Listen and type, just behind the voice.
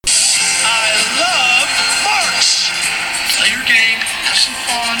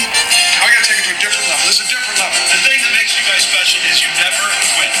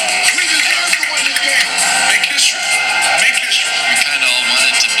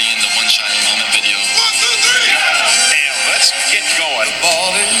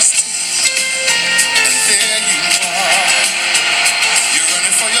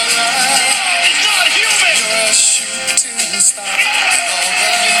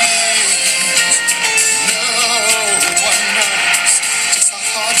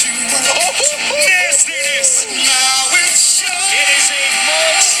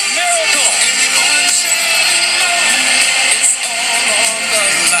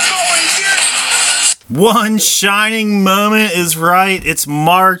One shining moment is right. It's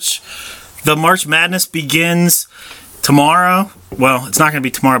March. The March Madness begins tomorrow. Well, it's not going to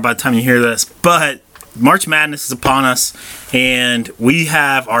be tomorrow by the time you hear this, but March Madness is upon us, and we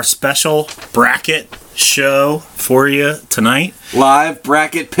have our special bracket show for you tonight. Live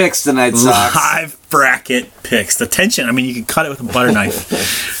bracket picks tonight, Sox. Live bracket picks. The tension. I mean, you could cut it with a butter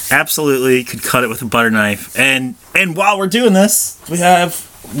knife. Absolutely could cut it with a butter knife. And while we're doing this, we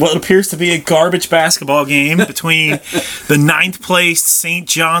have what appears to be a garbage basketball game between the 9th placed St.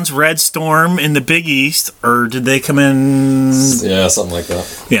 John's Red Storm in the Big East, or did they come in? Yeah, something like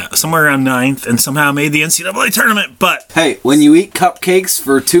that. Yeah, somewhere around 9th, and somehow made the NCAA tournament. But hey, when you eat cupcakes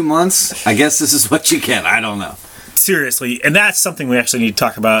for 2 months, I guess this is what you get. I don't know. Seriously, and that's something we actually need to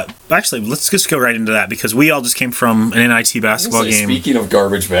talk about. Actually, let's just go right into that because we all just came from an NIT basketball game. Speaking of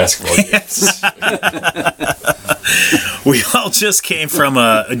garbage basketball games. We all just came from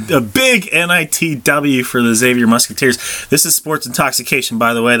a big NIT W for the Xavier Musketeers. This is Sports Intoxication,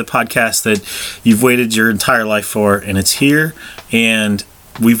 by the way, the podcast that you've waited your entire life for, and it's here, and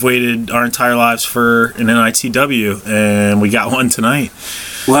we've waited our entire lives for an NIT W, and we got one tonight.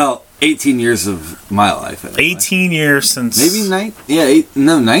 Well, 18 years of my life. Anyway. 18 years since... Maybe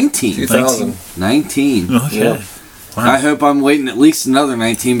 19. 2000. 19. Okay. Yeah. Wow. I hope I'm waiting at least another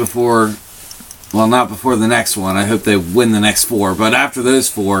 19 before... Well, not before the next one. I hope they win the next 4. But after those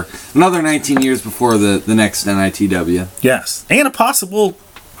 4, another 19 years before the next NITW. Yes. And a possible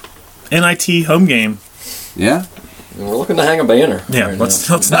NIT home game. Yeah. And we're looking to hang a banner. Yeah, right let's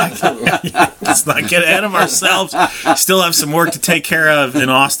now. not get ahead of ourselves. Still have some work to take care of in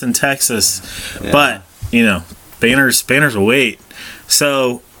Austin, Texas. Yeah. But, banners will wait.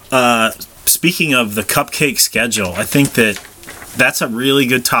 So, speaking of the cupcake schedule, I think that's a really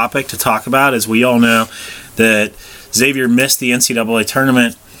good topic to talk about, as we all know that Xavier missed the NCAA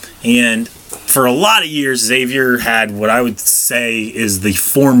tournament. And for a lot of years, Xavier had what I would say is the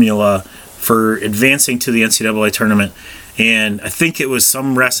formula for advancing to the NCAA tournament. And I think it was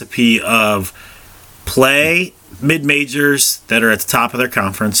some recipe of play mid-majors that are at the top of their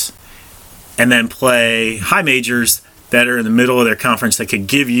conference, and then play high majors that are in the middle of their conference that could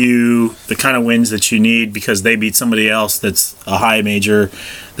give you the kind of wins that you need because they beat somebody else that's a high major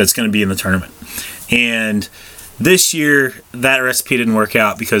that's going to be in the tournament. And this year, that recipe didn't work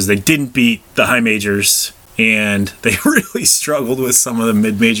out because they didn't beat the high majors, and they really struggled with some of the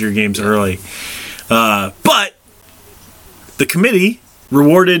mid-major games early. But the committee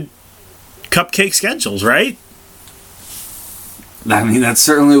rewarded cupcake schedules, right? I mean, that's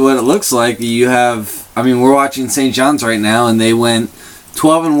certainly what it looks like. We're watching St. John's right now, and they went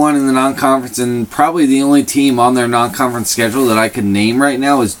 12-1 in the non-conference, and probably the only team on their non-conference schedule that I could name right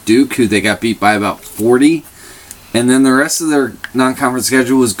now is Duke, who they got beat by about 40. And then the rest of their non-conference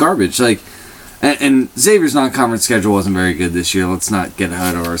schedule was garbage. And Xavier's non-conference schedule wasn't very good this year. Let's not get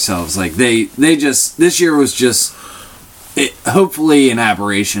ahead of ourselves. This year was just hopefully an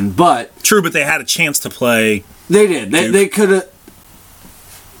aberration, but true. But they had a chance to play. They did. They could have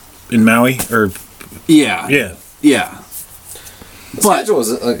in Maui or yeah. The schedule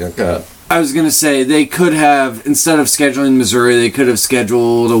was okay. I was gonna say they could have, instead of scheduling Missouri, they could have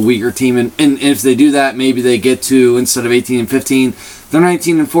scheduled a weaker team, and if they do that, maybe they get to, instead of 18 and 15, they're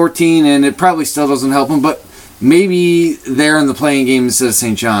 19 and 14, and it probably still doesn't help them, but maybe they're in the playing game instead of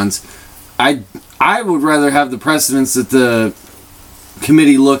St. John's. I would rather have the precedence that the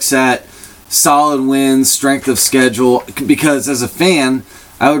committee looks at solid wins, strength of schedule, because as a fan,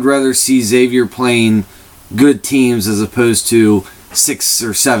 I would rather see Xavier playing good teams as opposed to 6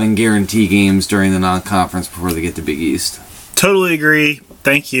 or 7 guarantee games during the non-conference before they get to Big East. Totally agree.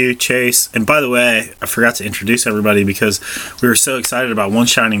 Thank you, Chase. And by the way, I forgot to introduce everybody because we were so excited about One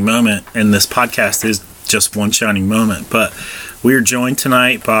Shining Moment, and this podcast is just one shining moment. But we are joined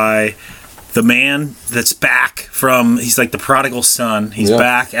tonight by the man that's back he's like the prodigal son. He's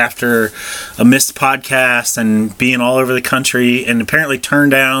back after a missed podcast and being all over the country, and apparently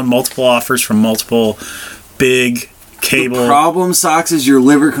turned down multiple offers from multiple big cable. The problem, Sox, is your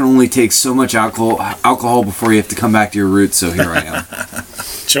liver can only take so much alcohol before you have to come back to your roots, so here I am.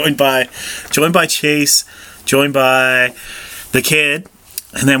 joined by Chase, joined by the kid,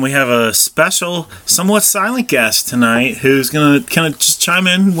 and then we have a special, somewhat silent guest tonight who's going to kind of just chime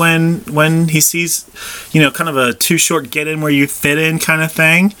in when he sees, kind of a too short get in where you fit in kind of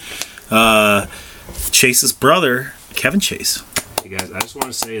thing. Chase's brother, Kevin Chase. Hey guys, I just want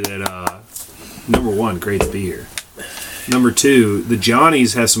to say that, number one, great to be here. Number two, the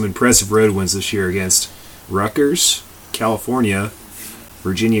Johnnies have some impressive road wins this year against Rutgers, California,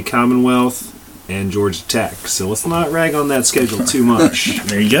 Virginia Commonwealth, and Georgia Tech. So let's not rag on that schedule too much.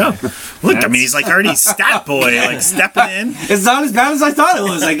 There you go. Look, I mean, he's like already stat boy, like stepping in. It's not as bad as I thought it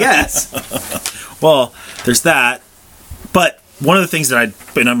was, I guess. Well, there's that. But one of the things that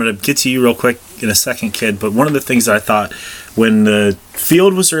and I'm going to get to you real quick in a second, kid, but one of the things that I thought when the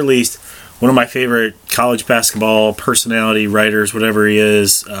field was released, one of my favorite college basketball personality writers, whatever he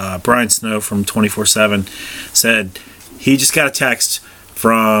is, Brian Snow from 24/7, said he just got a text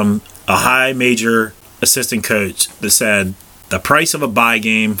from a high major assistant coach that said the price of a buy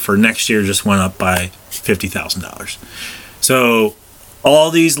game for next year just went up by $50,000. So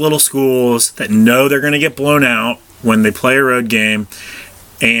all these little schools that know they're going to get blown out when they play a road game,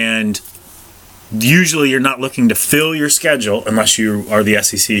 and usually you're not looking to fill your schedule unless you are the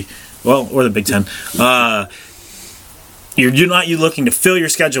SEC, well, or the Big Ten. You're not looking to fill your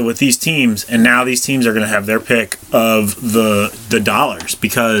schedule with these teams, and now these teams are going to have their pick of the dollars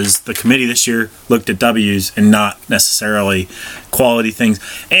because the committee this year looked at W's and not necessarily quality things.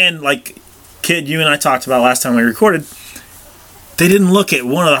 And like, kid, you and I talked about last time we recorded, they didn't look at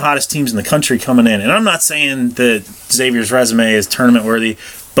one of the hottest teams in the country coming in. And I'm not saying that Xavier's resume is tournament worthy,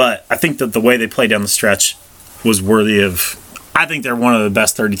 but I think that the way they played down the stretch was worthy of. I think they're one of the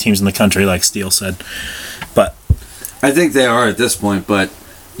best 30 teams in the country, like Steele said. But I think they are at this point, but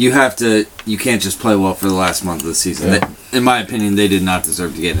you can't just play well for the last month of the season. Yeah. In my opinion, they did not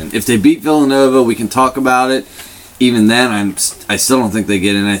deserve to get in. If they beat Villanova, we can talk about it. Even then, I still don't think they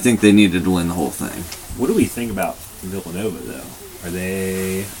get in. I think they needed to win the whole thing. What do we think about Villanova, though?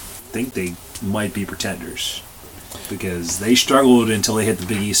 I think they might be pretenders because they struggled until they hit the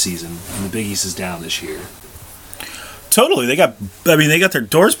Big East season, and the Big East is down this year. totally, they got their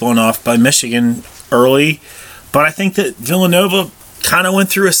doors blown off by Michigan early. But I think that Villanova kind of went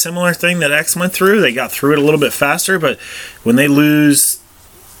through a similar thing that X went through. They got through it a little bit faster, but when they lose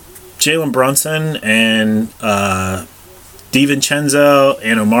Jalen Brunson and DiVincenzo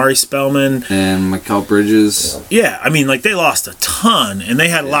and Omari Spellman and Mikal Bridges, yeah, I mean, like, they lost a ton, and they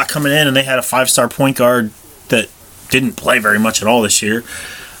had a lot coming in, and they had a 5-star point guard that didn't play very much at all this year.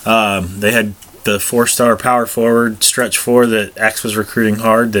 They had the 4-star power forward, stretch 4 that X was recruiting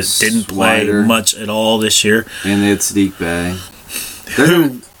hard that didn't play much at all this year. And they had Sadiq Bey.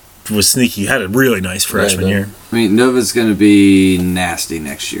 Who was sneaky, had a really nice freshman year. I mean, Nova's going to be nasty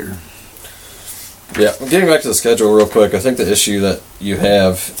next year. Yeah, getting back to the schedule real quick, I think the issue that you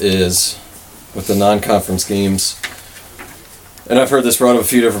have is with the non-conference games, and I've heard this brought up a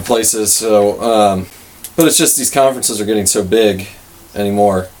few different places, so but it's just these conferences are getting so big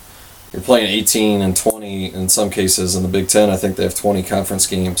anymore. You're playing 18 and 20 in some cases. In the Big Ten, I think they have 20 conference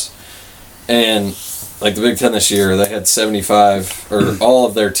games. And like the Big Ten this year, they had 75, or all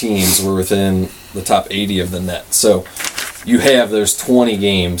of their teams were within the top 80 of the net. So you have those 20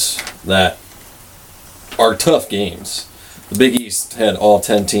 games that are tough games. The Big East had all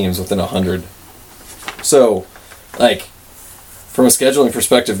 10 teams within 100. So, like, from a scheduling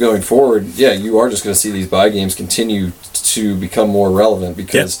perspective going forward, yeah, you are just going to see these bye games continue to become more relevant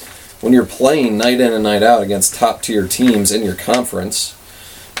because when you're playing night in and night out against top-tier teams in your conference,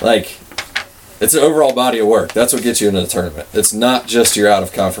 like, it's an overall body of work. That's what gets you into the tournament. It's not just your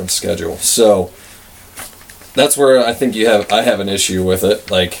out-of-conference schedule. So that's where I think I have an issue with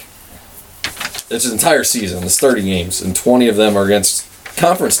it. Like, it's an entire season. It's 30 games, and 20 of them are against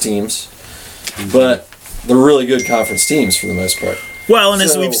conference teams, but they're really good conference teams for the most part. Well, and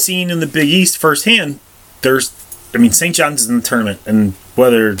as we've seen in the Big East firsthand, St. John's is in the tournament, and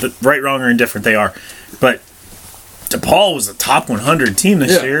whether right, wrong, or indifferent they are, but DePaul was a top 100 team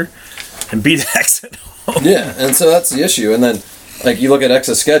this year and beat X at home. Yeah, and so that's the issue. And then, like, you look at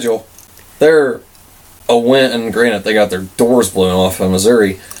X's schedule, they're a win, and granted, they got their doors blown off by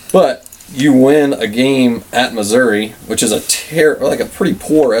Missouri, but you win a game at Missouri, which is a pretty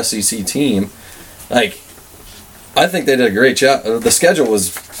poor SEC team. Like, I think they did a great job. The schedule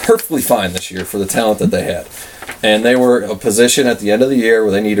was perfectly fine this year for the talent that they had. And they were a position at the end of the year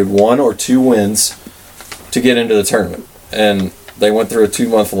where they needed 1 or 2 wins to get into the tournament. And they went through a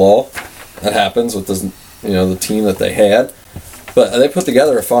 2-month lull. That happens with the team that they had. But they put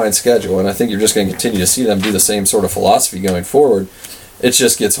together a fine schedule, and I think you're just going to continue to see them do the same sort of philosophy going forward. It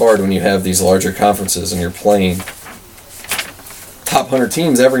just gets hard when you have these larger conferences and you're playing top 100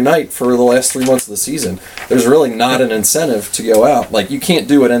 teams every night for the last 3 months of the season. There's really not an incentive to go out. Like, you can't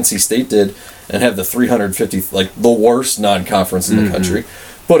do what NC State did and have the 350, like, the worst non-conference in the country.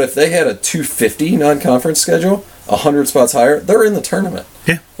 But if they had a 250 non-conference schedule, 100 spots higher, they're in the tournament.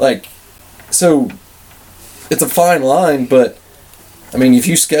 Yeah. Like, so it's a fine line, but, I mean, if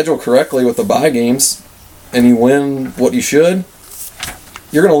you schedule correctly with the bye games and you win what you should,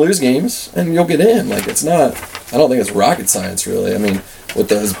 you're going to lose games and you'll get in. Like, it's not, I don't think it's rocket science, really. I mean, with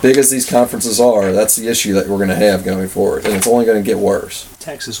as big as these conferences are, that's the issue that we're going to have going forward, and it's only going to get worse.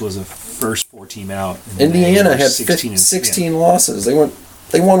 Texas was a first 4 team out. Indiana had 16 losses. They won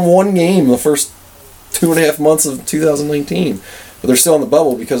one game the first 2.5 months of 2019, but they're still in the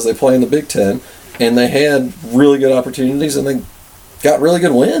bubble because they play in the Big Ten, and they had really good opportunities, and they got really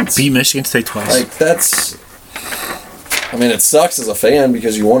good wins. Beat Michigan State twice. Like, that's... I mean, it sucks as a fan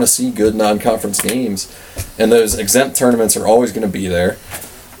because you want to see good non-conference games, and those exempt tournaments are always going to be there,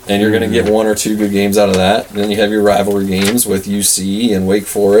 and you're going to get 1 or 2 good games out of that. And then you have your rivalry games with UC and Wake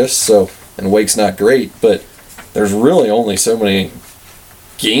Forest, and Wake's not great, but there's really only so many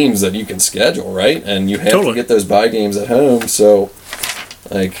games that you can schedule, right? And you have to get those bye games at home, so,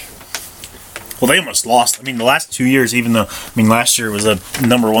 like... Well, they almost lost. I mean, the last 2 years, even though, last year was a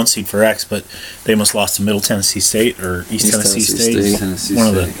number 1 seed for X, but they almost lost to Middle Tennessee State or East Tennessee State.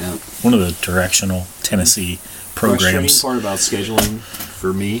 One of the directional Tennessee programs. The frustrating part about scheduling,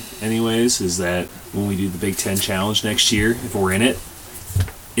 for me anyways, is that when we do the Big Ten Challenge next year, if we're in it,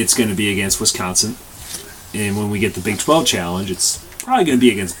 it's going to be against Wisconsin. And when we get the Big 12 Challenge, it's probably going to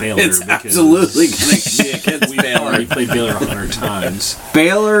be against Baylor. It's absolutely going to be against Baylor. We played Baylor 100 times.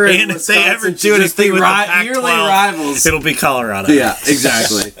 Baylor and if they ever do anything with the Pac-12, yearly rivals, it'll be Colorado. Yeah,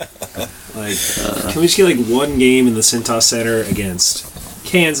 exactly. Can we just get one game in the Cintas Center against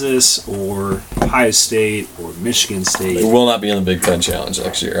Kansas or Ohio State or Michigan State? It will not be in the Big Ten Challenge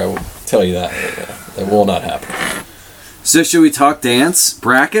next year. I will tell you that. It will not happen. So should we talk dance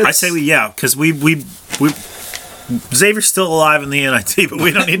brackets? I say because we Xavier's still alive in the NIT, but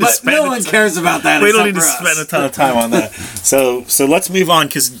we don't need to spend. No one cares about that. We don't need to spend a ton of time on that. So let's move on,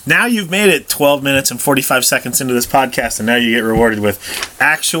 because now you've made it 12 minutes and 45 seconds into this podcast, and now you get rewarded with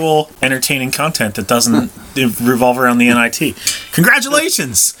actual entertaining content that doesn't revolve around the NIT.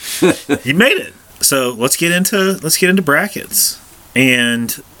 Congratulations, you made it. So let's get into brackets,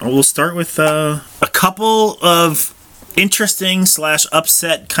 and we'll start with a couple of interesting /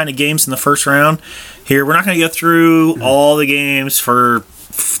 upset kind of games in the first round. Here, we're not going to go through all the games for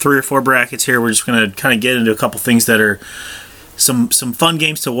 3 or 4 brackets here. We're just going to kind of get into a couple things that are some fun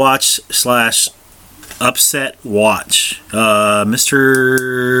games to watch / upset watch. Mr.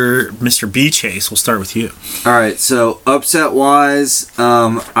 B Chase, we'll start with you. All right, so upset wise,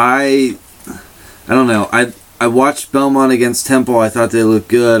 I don't know. I watched Belmont against Temple. I thought they looked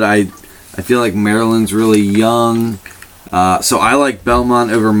good. I feel like Maryland's really young. So I like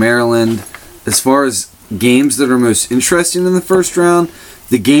Belmont over Maryland. As far as games that are most interesting in the first round,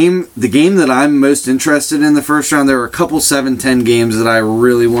 the game that I'm most interested in the first round, there are a couple 7-10 games that I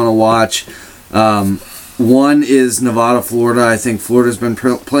really want to watch. One is Nevada, Florida. I think Florida's been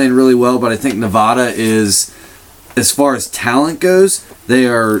playing really well, but I think Nevada is, as far as talent goes, they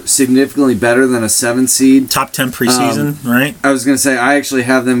are significantly better than a 7 seed. Top 10 preseason, right? I was going to say, I actually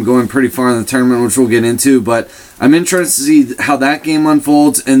have them going pretty far in the tournament, which we'll get into, but I'm interested to see how that game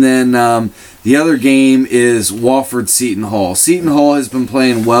unfolds. And then the other game is Wofford-Seton Hall. Seton Hall has been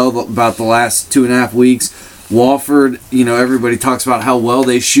playing well about the last 2.5 weeks. Wofford, everybody talks about how well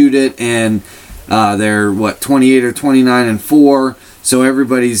they shoot it, and they're, 28 or 29-4, so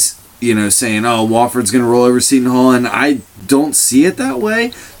everybody's saying, oh, Wofford's going to roll over Seton Hall, and I don't see it that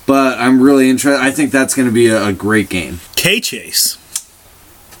way, but I'm really interested. I think that's going to be a great game. KChase.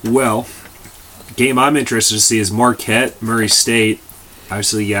 Well, the game I'm interested to see is Marquette, Murray State.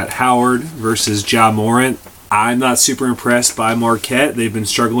 Obviously, you got Howard versus Ja Morant. I'm not super impressed by Marquette. They've been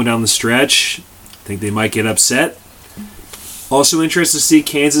struggling down the stretch. I think they might get upset. Also interested to see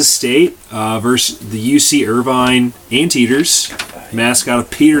Kansas State versus the UC Irvine Anteaters. Mascot of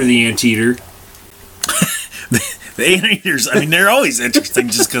Peter the Anteater. The Anteaters, they're always interesting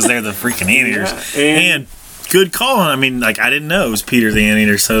just because they're the freaking Anteaters. Yeah, and good call. I didn't know it was Peter the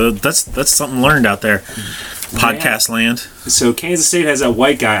Anteater, so that's something learned out there. Podcast land. So Kansas State has that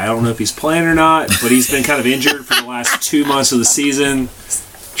white guy. I don't know if he's playing or not, but he's been kind of injured for the last 2 months of the season.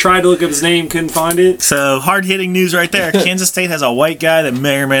 Tried to look up his name, couldn't find it. So, hard-hitting news right there. Kansas State has a white guy that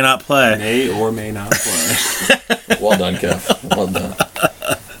may or may not play. May or may not play. Well done, Kev. Well done.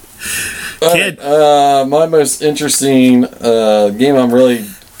 Kid. My most interesting game I'm really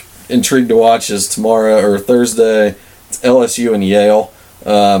intrigued to watch is tomorrow or Thursday. It's LSU and Yale.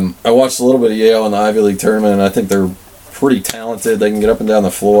 I watched a little bit of Yale in the Ivy League tournament, and I think they're pretty talented. They can get up and down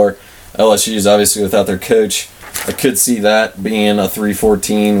the floor. LSU is obviously without their coach. I could see that being a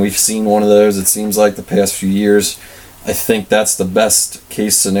 3-14. We've seen one of those, it seems like, the past few years. I think that's the best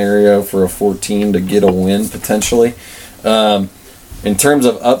case scenario for a 14 to get a win, potentially. In terms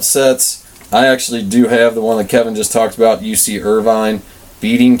of upsets, I actually do have the one that Kevin just talked about, UC Irvine.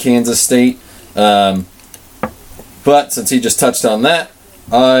 beating Kansas State. But since he just touched on that,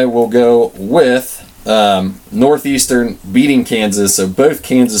 I will go with Northeastern beating Kansas. So both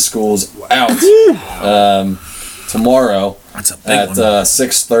Kansas schools out tomorrow. That's a big at one.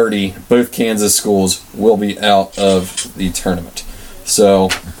 6:30. Both Kansas schools will be out of the tournament. So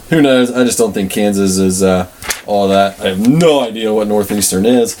who knows? I just don't think Kansas is all that. I have no idea what Northeastern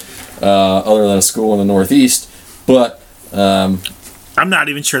is, other than a school in the Northeast. But I'm not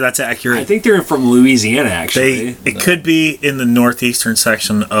even sure that's accurate. I think they're from Louisiana, actually. It could be in the northeastern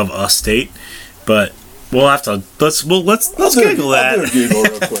section of a state, but we'll have to let's Google that. I'll do a Google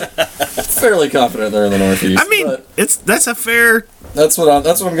real quick. Fairly confident they're in the Northeast. I mean, but that's a fair. that's what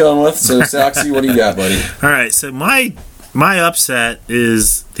I'm going with. So Saxy, what do you got, buddy? All right, so my upset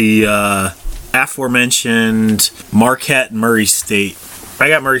is the aforementioned Marquette Murray State. I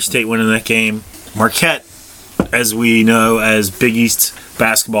got Murray State winning that game. Marquette, as we know as Big East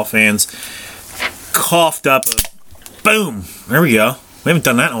basketball fans, coughed up a boom. There we go. We haven't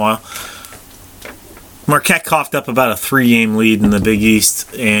done that in a while. Marquette coughed up about a 3-game lead in the Big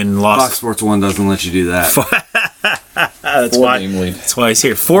East and lost. Fox Sports 1 doesn't let you do that. That's 4-game lead. That's why he's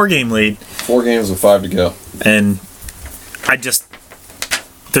here. 4-game lead. 4 games with 5 to go. And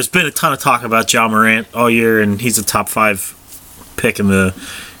there's been a ton of talk about Ja Morant all year, and he's a top 5 pick in the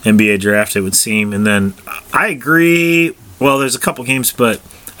NBA draft, it would seem. And then I agree. Well, there's a couple games, but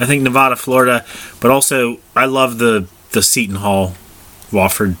I think Nevada, Florida, but also I love the Seton Hall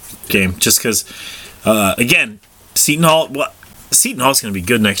Wofford game just because, again, Seton Hall's going to be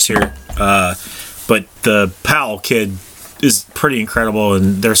good next year. But the Powell kid is pretty incredible,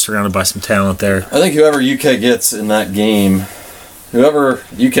 and they're surrounded by some talent there. I think whoever UK gets in that game, whoever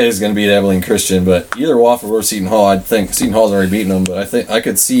UK is going to beat Abilene Christian, but either Wofford or Seton Hall, I think Seton Hall's already beaten them, but I think I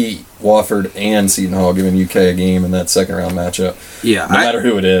could see Wofford and Seton Hall giving UK a game in that second round matchup. Yeah, no matter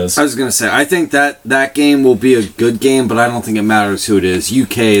who it is. I was going to say, I think that game will be a good game, but I don't think it matters who it is.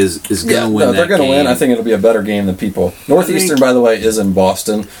 UK is going to win that they're going to game. win. I think it'll be a better game than people. Northeastern, by the way, is in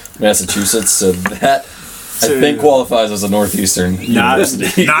Boston, Massachusetts, so that I think qualifies as a Northeastern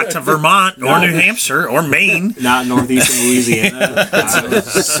university. Not to Vermont or New Hampshire or Maine. Not Northeastern Louisiana. I'm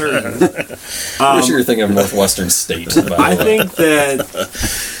certain. I'm sure you're thinking of Northwestern State. I think that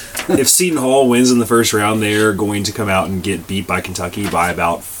if Seton Hall wins in the first round, they're going to come out and get beat by Kentucky by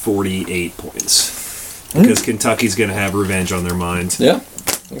about 48 points. Because Kentucky's going to have revenge on their mind. Yeah.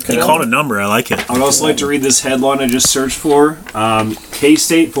 Okay. You called a number. I like it. I would also like to read this headline I just searched for.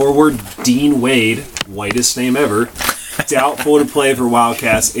 K-State forward Dean Wade, whitest name ever, doubtful to play for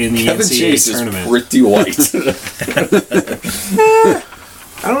Wildcats in the Kevin NCAA Chase tournament. is pretty white.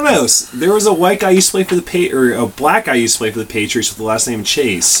 I don't know. There was a white guy used to play for the or a black guy used to play for the Patriots with the last name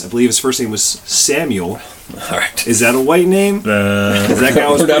Chase. I believe his first name was Samuel. All right. Is that a white name? Because that guy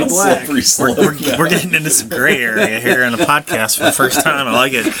was pretty black. We're getting into some gray area here on the podcast for the first time. I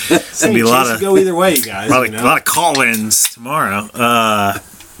like it. It's gonna be a lot of go either way, guys. a lot of call-ins tomorrow.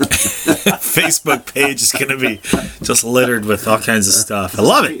 Facebook page is going to be just littered with all kinds of stuff. I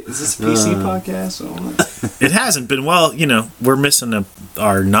love it. Is this a PC podcast? It hasn't been. Well, we're missing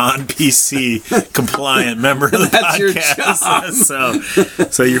our non-PC compliant member of the That's your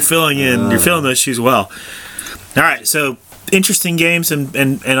podcast. So you're filling those shoes well. All right, so interesting games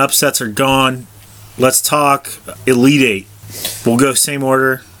and upsets are gone. Let's talk Elite Eight. We'll go same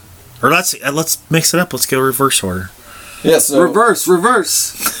order, or let's mix it up. Let's go reverse order. Yeah, so reverse.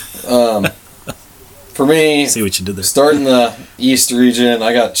 For me, See what you did there. starting the East region,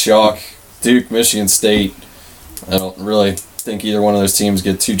 I got chalk, Duke, Michigan State. I don't really think either one of those teams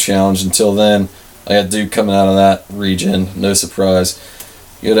get too challenged until then. I got Duke coming out of that region, no surprise.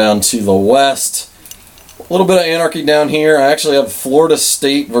 Go down to the West. A little bit of anarchy down here. I actually have Florida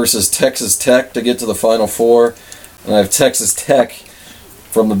State versus Texas Tech to get to the Final Four. And I have Texas Tech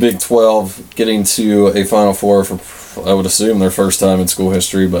from the Big 12 getting to a Final Four for, I would assume, their first time in school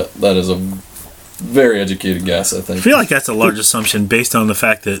history, but that is a very educated guess, I think. I feel like that's a large assumption based on the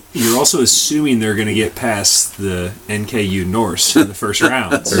fact that You're also assuming they're going to get past the NKU Norse in the first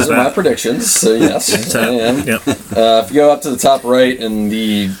round. Those are my predictions, so yes, I am. Yep. If you go up to the top right in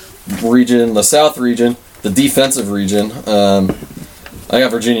the region, the South region, the defensive region, I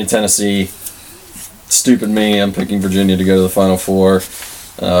got Virginia, Tennessee. Stupid me, I'm picking Virginia to go to the Final Four,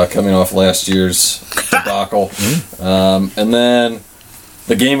 coming off last year's debacle. And then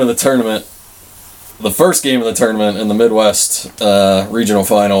the game of the tournament, the first game of the tournament in the Midwest regional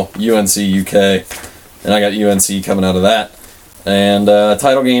final, UNC UK, and I got UNC coming out of that. And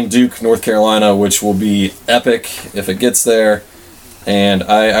title game, Duke, North Carolina, which will be epic if it gets there. And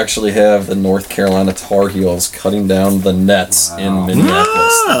I actually have the North Carolina Tar Heels cutting down the Nets in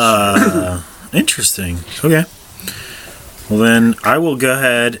Minneapolis. Interesting. Okay. Well, then I will go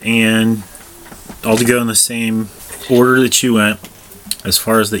ahead and I'll go in the same order that you went. As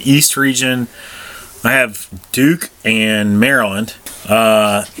far as the East region, I have Duke and Maryland.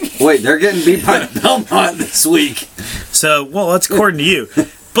 Wait, they're getting beat by Belmont this week. So, well, that's according to you.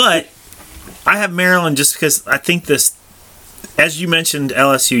 But I have Maryland just because I think this, as you mentioned,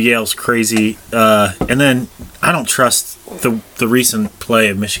 LSU Yale's crazy. And then I don't trust the recent play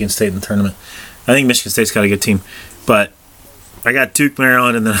of Michigan State in the tournament. I think Michigan State's got a good team. But I got Duke,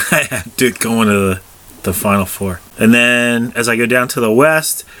 Maryland, and then I have Duke going to the Final Four. And then as I go down to the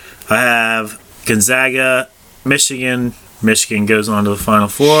West, I have Gonzaga, Michigan. Michigan goes on to the Final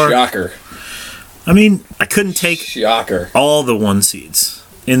Four. Shocker. I mean, I couldn't take Shocker. all the 1 seeds.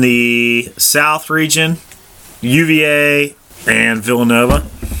 In the South region, UVA and Villanova.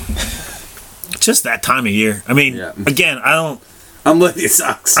 Just that time of year. I mean, again, I'm with you,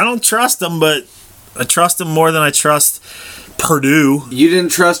 Sox. I don't trust them, but I trust them more than I trust Purdue. You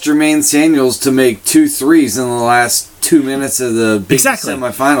didn't trust Jermaine Samuels to make 2 threes in the last 2 minutes of the big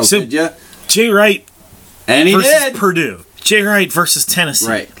semifinals, so, did you? Jay Wright and he versus did. Purdue. Jay Wright versus Tennessee.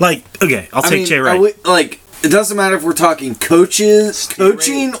 Right. Like, okay, I'll take Jay Wright. It doesn't matter if we're talking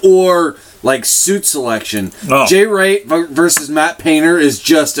coaching or like suit selection. Oh. Jay Wright versus Matt Painter is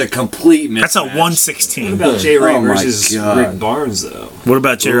just a complete mismatch. That's a 116. What about Jay Wright versus Rick Barnes, though? What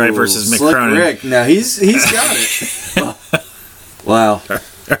about Jay Wright versus Mick Slick Cronin? Rick. Now he's got it. Wow.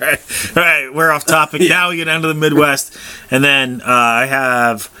 All right, we're off topic. Now we get down to the Midwest. And then I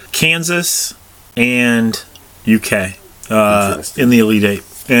have Kansas and UK in the Elite Eight.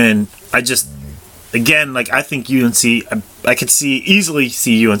 And I just, again, like I think UNC, I could easily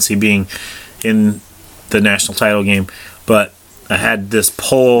see UNC being in the national title game. But I had this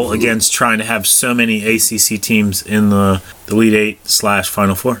poll against trying to have so many ACC teams in the Elite Eight /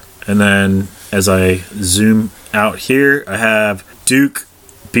 Final Four. And then as I zoom out here, I have Duke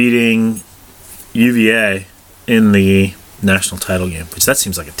beating UVA in the national title game, which that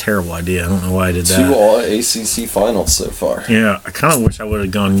seems like a terrible idea. I don't know why I did that. 2 all ACC finals so far. Yeah, I kind of wish I would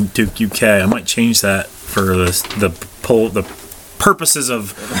have gone Duke UK. I might change that for the purposes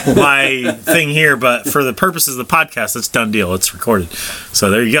of my thing here, but for the purposes of the podcast, it's done deal. It's recorded. So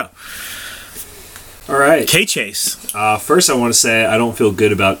there you go. All right. KChase. First, I want to say I don't feel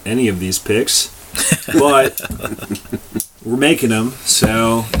good about any of these picks, but we're making them.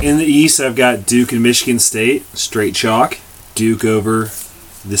 So in the East, I've got Duke and Michigan State, straight chalk. Duke over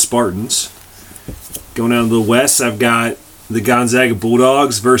the Spartans. Going down to the West, I've got the Gonzaga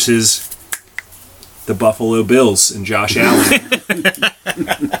Bulldogs versus the Buffalo Bills and Josh Allen.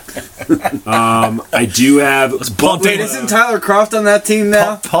 I do have... Wait, isn't Tyler Croft on that team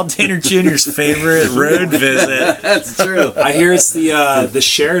now? Paul Daner Jr.'s favorite road visit. That's true. I hear it's the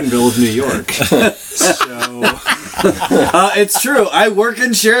Sharonville of New York. So... it's true. I work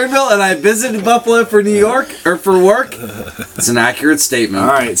in Sharonville and I visited Buffalo for New York or for work. It's an accurate statement. All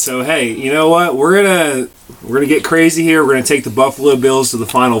right, so hey, you know what? We're gonna get crazy here. We're gonna take the Buffalo Bills to the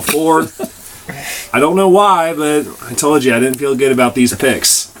Final Four. I don't know why, but I told you I didn't feel good about these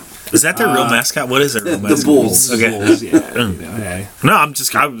picks. Is that their real mascot? What is their real mascot? The Bulls. Okay. Bulls, yeah. Hey. No,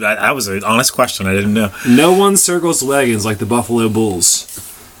 that was an honest question. I didn't know. No one circles wagons like the Buffalo Bulls.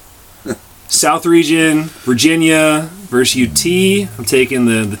 South region, Virginia versus UT. I'm taking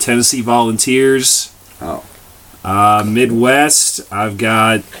the Tennessee Volunteers. Oh. Midwest, I've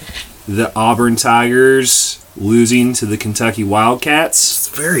got the Auburn Tigers losing to the Kentucky Wildcats.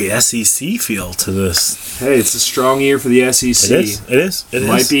 It's very SEC feel to this. Hey, it's a strong year for the SEC. It is.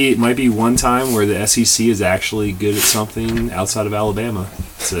 It might be one time where the SEC is actually good at something outside of Alabama.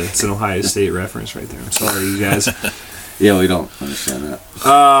 It's an Ohio State reference right there. I'm sorry, you guys. Yeah, we don't understand that.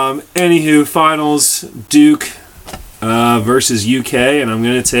 Anywho, finals, Duke versus UK, and I'm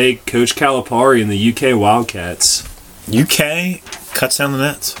going to take Coach Calipari and the UK Wildcats. UK cuts down the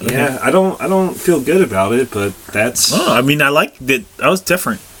nets. Okay. Yeah, I don't feel good about it, but that's... Oh, I mean, I like that. That was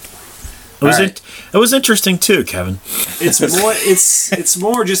different. It was interesting too, Kevin. It's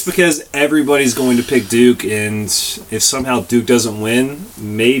more just because everybody's going to pick Duke, and if somehow Duke doesn't win,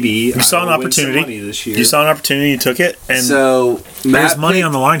 maybe you saw an opportunity this year. You saw an opportunity, you took it, and so there's money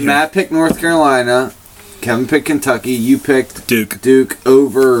on the line here. Matt picked North Carolina, Kevin picked Kentucky, you picked Duke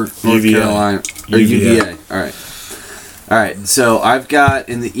over North UVA. Carolina or UVA. All right. So I've got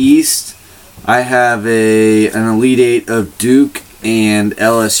in the East, I have an Elite Eight of Duke and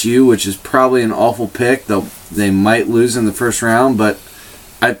LSU, which is probably an awful pick. They might lose in the first round, but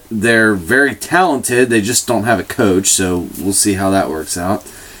they're very talented. They just don't have a coach, so we'll see how that works out.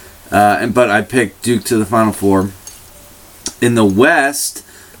 But I picked Duke to the Final Four. In the West,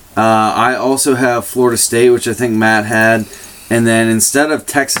 I also have Florida State, which I think Matt had. And then instead of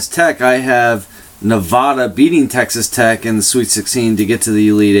Texas Tech, I have Nevada beating Texas Tech in the Sweet 16 to get to the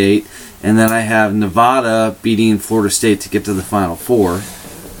Elite Eight. And then I have Nevada beating Florida State to get to the Final Four.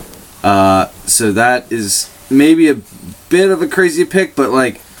 So that is maybe a bit of a crazy pick, but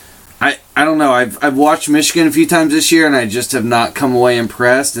like, I don't know. I've watched Michigan a few times this year, and I just have not come away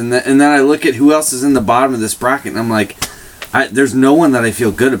impressed. And then I look at who else is in the bottom of this bracket, and I'm like, there's no one that I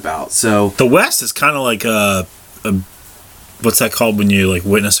feel good about. So the West is kind of like a what's that called when you like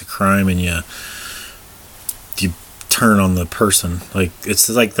witness a crime and you turn on the person? Like it's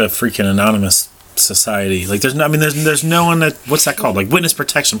like the freaking anonymous society. Like there's no one that, what's that called? Like witness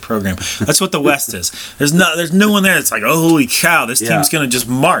protection program. That's what the West is. There's no one there that's like, oh holy cow, this team's gonna just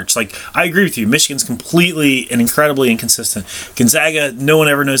march. Like I agree with you. Michigan's completely and incredibly inconsistent. Gonzaga, no one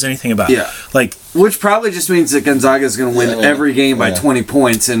ever knows anything about. Yeah. Like which probably just means that Gonzaga is going to win every game by 20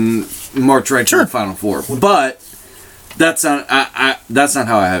 points and march right to the Final Four. But that's not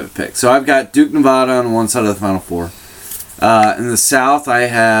how I have it picked. So I've got Duke, Nevada on one side of the Final Four. In the South, I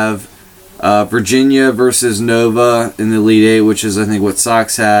have Virginia versus Nova in the Elite Eight, which is I think what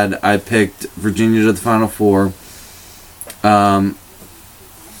Sox had. I picked Virginia to the Final Four.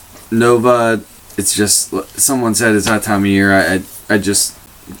 Nova, it's just, someone said it's that time of year. I just,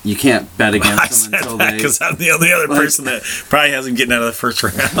 you can't bet against them until they. Because I'm the only other person that probably hasn't gotten out of the first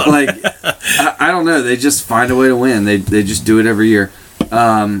round. I don't know. They just find a way to win. They just do it every year,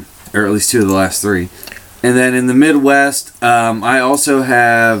 or at least 2 of the last 3. And then in the Midwest, I also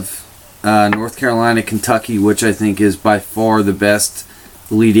have North Carolina, Kentucky, which I think is by far the best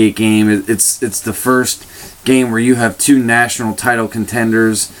Elite Eight game. It's the first game where you have 2 national title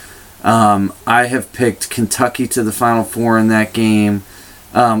contenders. I have picked Kentucky to the Final Four in that game.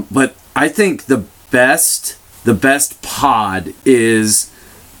 But I think the best pod is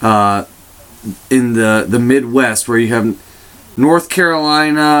in the Midwest, where you have North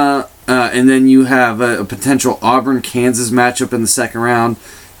Carolina, and then you have a potential Auburn-Kansas matchup in the second round.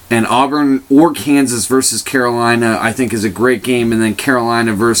 And Auburn or Kansas versus Carolina, I think, is a great game. And then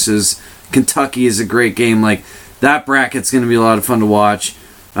Carolina versus Kentucky is a great game. Like, that bracket's going to be a lot of fun to watch.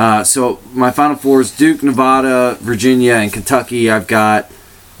 So my Final Four is Duke, Nevada, Virginia, and Kentucky. I've got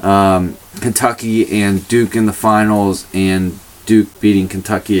Kentucky and Duke in the finals, and Duke beating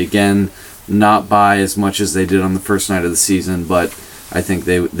Kentucky again, not by as much as they did on the first night of the season, but I think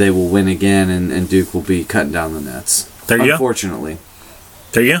they will win again, and Duke will be cutting down the nets. There you go. Unfortunately.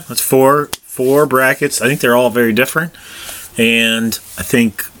 There you go. That's four brackets. I think they're all very different, and I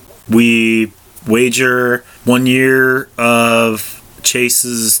think we wager 1 year of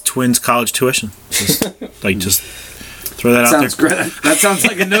Chase's twins' college tuition. Just throw that out there. Sounds great. That sounds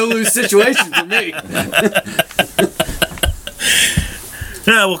like a no-lose situation for me.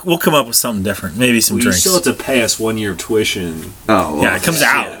 No, we'll come up with something different. Maybe some You drinks. still have to pay us 1 year of tuition. Oh, well, yeah, it comes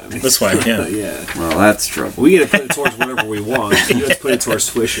out this way. Yeah. Yeah. well, that's trouble. We get to put it towards whatever we want. You have to put it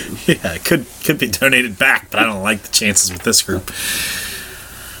towards tuition. Yeah, it could be donated back, but I don't like the chances with this group.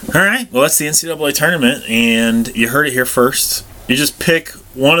 All right, well, that's the NCAA tournament, and you heard it here first. You just pick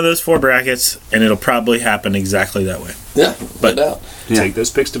one of those 4 brackets, and it'll probably happen exactly that way. Yeah, no doubt. Take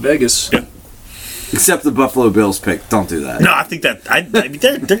those picks to Vegas. Yeah. Except the Buffalo Bills pick. Don't do that. No, I think that I mean,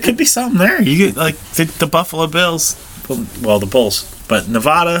 there could be something there. You get like the Buffalo Bills, well, the Bulls, but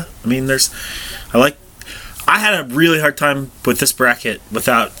Nevada. I mean, I had a really hard time with this bracket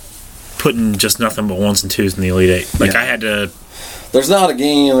without putting just nothing but 1s and 2s in the Elite Eight. Like I had to. There's not a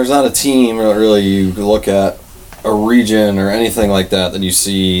game, there's not a team really you look at, a region or anything like that you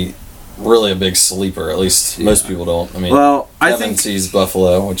see really a big sleeper. At least most people don't. I mean, I Kevin think sees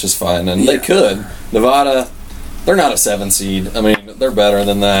Buffalo, which is fine, and they could. Nevada, they're not a 7 seed. I mean, they're better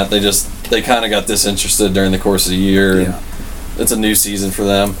than that. They kind of got disinterested during the course of the year. Yeah. It's a new season for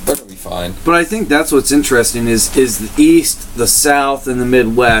them. They're gonna be fine. But I think that's what's interesting is the East, the South, and the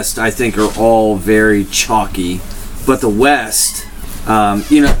Midwest, I think, are all very chalky. But the West,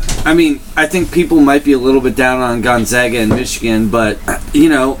 I think people might be a little bit down on Gonzaga and Michigan, but,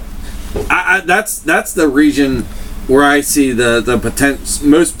 that's the region where I see the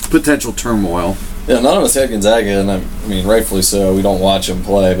most potential turmoil. Yeah, none of us had Gonzaga, and I mean, rightfully so. We don't watch them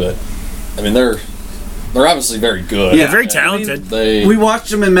play, but I mean, they're obviously very good. Yeah, very talented. We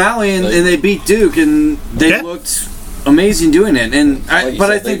watched them in Maui, and they beat Duke, and they looked amazing doing it. And I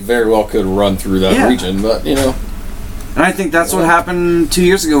think they very well could run through that region, but And I think that's what happened 2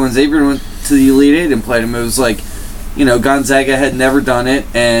 years ago when Xavier went to the Elite Eight and played them. It was like Gonzaga had never done it,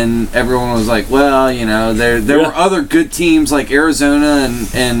 and everyone was like, well, there were other good teams like Arizona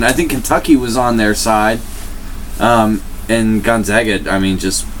and I think Kentucky was on their side. And Gonzaga,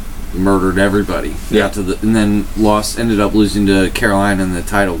 just murdered everybody. Yeah. And then ended up losing to Carolina in the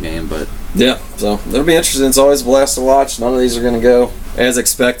title game, but... Yeah, so it'll be interesting. It's always a blast to watch. None of these are going to go as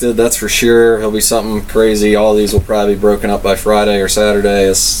expected, that's for sure. It'll be something crazy. All these will probably be broken up by Friday or Saturday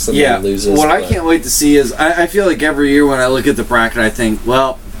as somebody loses. What I can't wait to see is, I feel like every year when I look at the bracket, I think,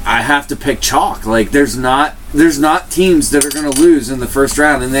 well, I have to pick chalk. Like, there's not teams that are going to lose in the first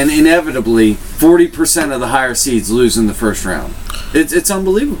round, and then inevitably 40% of the higher seeds lose in the first round. It's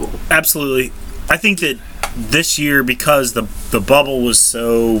unbelievable. Absolutely. I think that this year, because the bubble was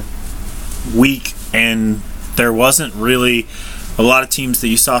so weak and there wasn't really a lot of teams that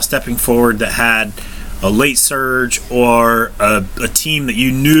you saw stepping forward that had a late surge or a team that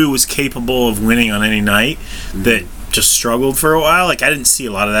you knew was capable of winning on any night that just struggled for a while. Like, I didn't see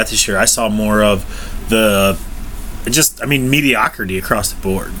a lot of that this year. I saw more of mediocrity across the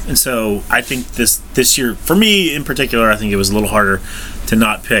board. And so I think this year, for me in particular, I think it was a little harder to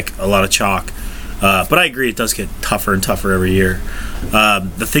not pick a lot of chalk. But I agree, it does get tougher and tougher every year.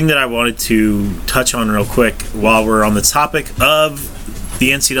 The thing that I wanted to touch on real quick while we're on the topic of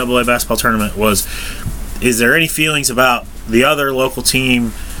the NCAA basketball tournament was, is there any feelings about the other local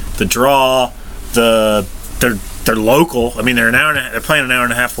team, the draw, they're local. I mean, they're playing an hour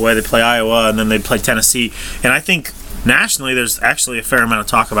and a half away. They play Iowa, and then they play Tennessee. And I think nationally there's actually a fair amount of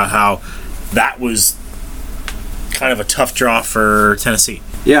talk about how that was kind of a tough draw for Tennessee.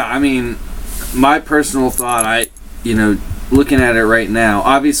 Yeah, I mean, my personal thought, looking at it right now,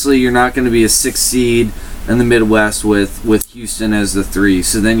 obviously you're not going to be a 6 seed in the Midwest with Houston as the 3.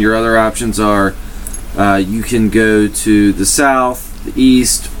 So then your other options are you can go to the South, the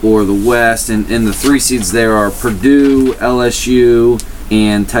East, or the West. And the 3 seeds there are Purdue, LSU,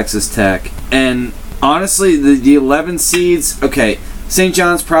 and Texas Tech. And honestly, the 11 seeds, okay, St.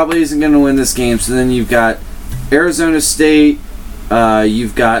 John's probably isn't going to win this game. So then you've got Arizona State,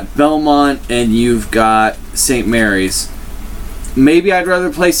 you've got Belmont, and you've got St. Mary's. Maybe I'd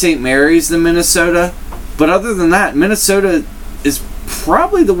rather play St. Mary's than Minnesota, but other than that, Minnesota is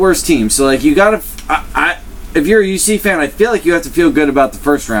probably the worst team. So, like, you gotta, if you're a UC fan, I feel like you have to feel good about the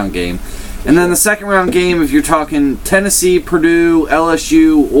first round game, and then the second round game, if you're talking Tennessee, Purdue,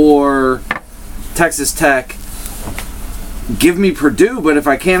 LSU, or Texas Tech, give me Purdue. But if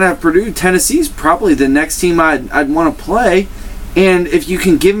I can't have Purdue, Tennessee's probably the next team I'd want to play. And if you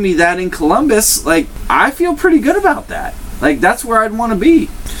can give me that in Columbus, like, I feel pretty good about that. Like, that's where I'd want to be.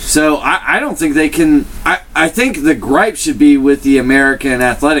 So I don't think they can... I think the gripe should be with the American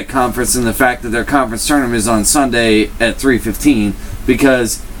Athletic Conference and the fact that their conference tournament is on Sunday at 3:15,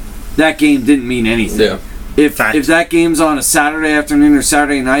 because that game didn't mean anything. Yeah. If that game's on a Saturday afternoon or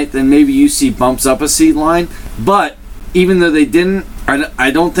Saturday night, then maybe UC bumps up a seed line. But even though they didn't, I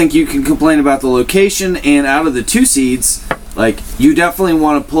don't think you can complain about the location. And out of the 2 seeds... like, you definitely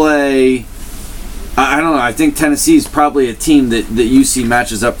want to play... I don't know. I think Tennessee's probably a team that UC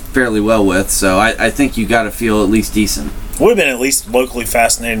matches up fairly well with. So I think you got to feel at least decent. Would have been at least locally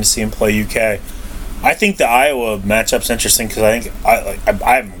fascinating to see him play UK. I think the Iowa matchup's interesting because I think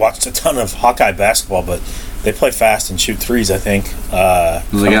I haven't watched a ton of Hawkeye basketball, but they play fast and shoot threes, I think.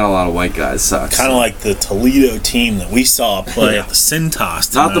 They got a lot of white guys. Sucks. Kind of like the Toledo team that we saw play at the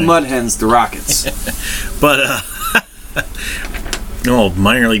Cintas tonight. Not the Mud Hens, the Rockets. But... no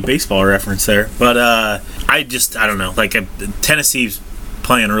minor league baseball reference there, but I don't know. Like, Tennessee's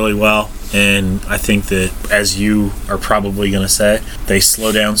playing really well, and I think that, as you are probably going to say, they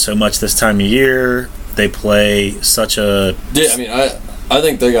slow down so much this time of year. They play such a... Yeah, I mean, I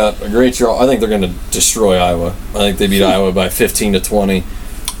think they got a great draw. I think they're going to destroy Iowa. I think they beat Iowa by 15-20,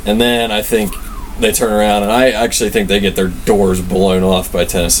 and then I think they turn around, and I actually think they get their doors blown off by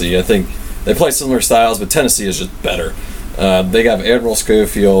Tennessee. I think they play similar styles, but Tennessee is just better. They have Admiral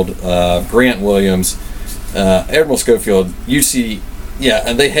Schofield, Grant Williams, Admiral Schofield, UC,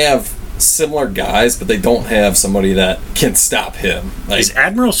 and they have similar guys, but they don't have somebody that can stop him. Like, is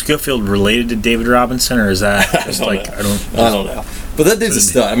Admiral Schofield related to David Robinson, or is that just I don't know. But that dude's a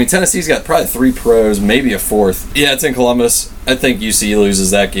stud. I mean, Tennessee's got probably 3 pros, maybe a 4th. Yeah, it's in Columbus. I think UC loses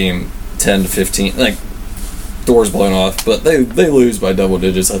that game 10-15. Like, doors blown off, but they lose by double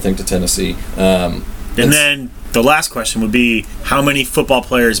digits, I think, to Tennessee. And then the last question would be, how many football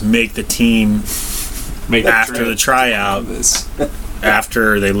players make the team after the tryout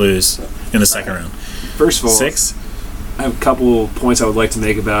after they lose in the second round? First of all, 6? I have a couple points I would like to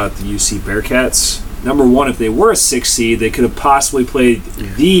make about the UC Bearcats. Number one, if they were a 6 seed, they could have possibly played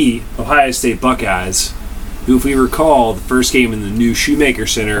the Ohio State Buckeyes who, if we recall, the first game in the new Shoemaker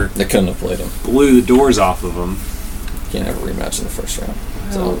Center, They couldn't have played him. blew the doors off of them. Can't have a rematch in the first round.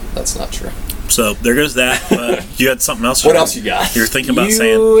 So that's not true. So there goes that. You had something else? What else you got? You're thinking about You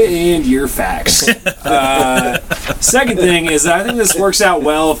saying? and your facts. Second thing is, I think this works out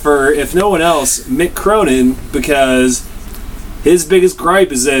well for, if no one else, Mick Cronin, because his biggest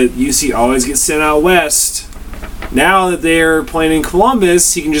gripe is that UC always gets sent out west. Now that they're playing in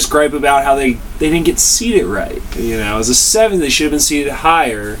Columbus, he can just gripe about how they didn't get seated right. You know, as a 7, they should have been seated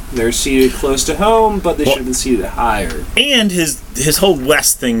higher. They're seated close to home, but they should have been seated higher. And his whole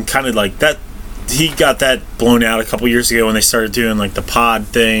West thing, kind of like that. He got that blown out a couple years ago when they started doing like the pod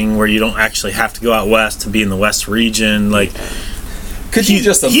thing, where you don't actually have to go out west to be in the West region. Like, Could you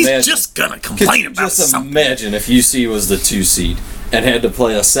just imagine? He's just gonna complain about something. Imagine if UC was the 2 seed and had to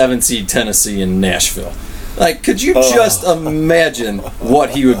play a 7 seed Tennessee in Nashville. Like, could you just imagine what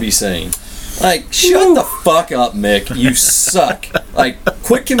he would be saying? Like, shut the fuck up, Mick. You suck. Like,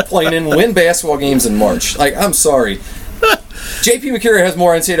 quit complaining. Win basketball games in March. Like, I'm sorry. JP McCurry has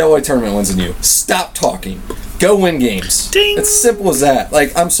more NCAA tournament wins than you. Stop talking. Go win games. Ding. It's simple as that.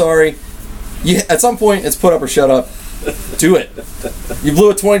 Like, I'm sorry. At some point, it's put up or shut up. Do it. You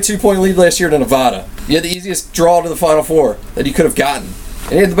blew a 22-point lead last year to Nevada. You had the easiest draw to the Final Four that you could have gotten.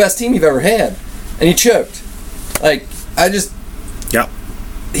 And you had the best team you've ever had. And you choked. Like, Yep.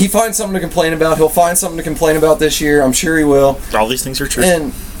 He finds something to complain about. He'll find something to complain about this year. I'm sure he will. All these things are true.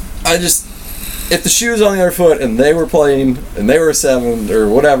 And if the shoe was on the other foot and they were playing and they were a 7 or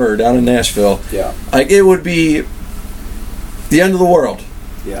whatever down in Nashville, like, it would be the end of the world.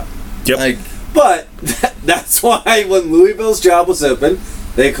 Yeah. Yep. Like, But that's why when Louisville's job was open,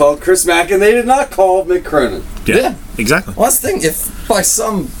 they called Chris Mack and they did not call Mick Cronin. Yeah, exactly. Well, that's the thing. If by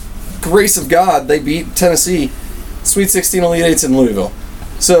some grace of God they beat Tennessee, Sweet 16 Elite Eights in Louisville,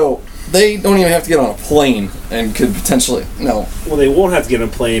 so they don't even have to get on a plane and could potentially Well, they won't have to get on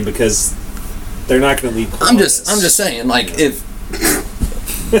a plane because they're not going to leave Columbus. I'm just saying, like, if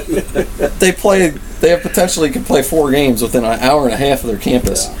they potentially could play 4 games within an hour and a half of their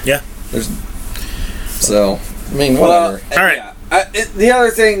campus. Yeah. So, I mean, whatever. All right. Yeah. The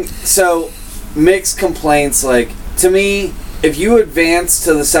other thing, so Mick's complaints, like, to me, if you advance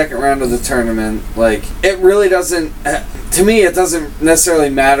to the second round of the tournament, like, it really doesn't, to me, it doesn't necessarily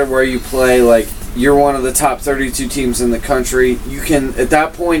matter where you play. Like, you're one of the top 32 teams in the country. You can, at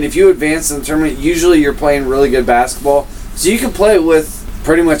that point, if you advance in the tournament, usually you're playing really good basketball, so you can play with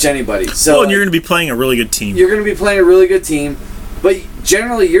pretty much anybody. So, and you're going to be playing a really good team. You're going to be playing a really good team, but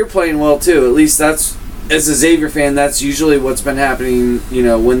generally you're playing well too. At least that's, as a Xavier fan, that's usually what's been happening,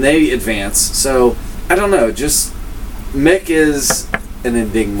 when they advance. So, I don't know, just Mick is an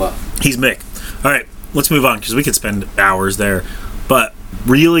enigma. He's Mick. All right, let's move on because we could spend hours there. But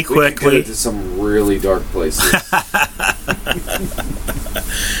really quickly, we could go to some really dark places.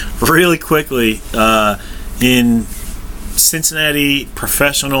 really quickly, in Cincinnati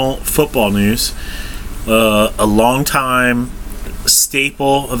professional football news, a longtime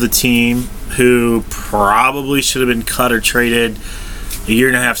staple of the team who probably should have been cut or traded a year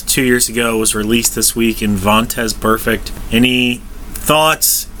and a half to 2 years ago was released this week in Vontaze Burfict. Any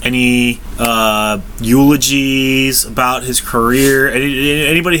thoughts? Any eulogies about his career?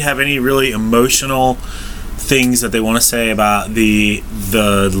 Anybody have any really emotional things that they want to say about the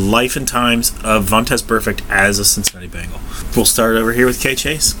life and times of Vontaze Burfict as a Cincinnati Bengal? We'll start over here with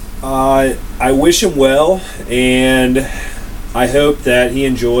KChase. I wish him well, and I hope that he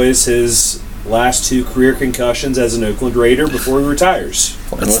enjoys his last 2 career concussions as an Oakland Raider before he retires.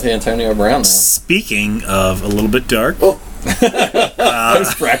 Playing with Antonio Brown now. Speaking of a little bit dark.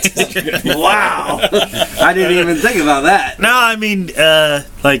 Post practice. Wow. I didn't even think about that. No, I mean,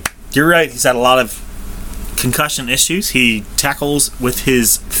 you're right. He's had a lot of concussion issues. He tackles with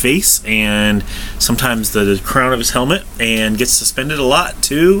his face and sometimes the crown of his helmet and gets suspended a lot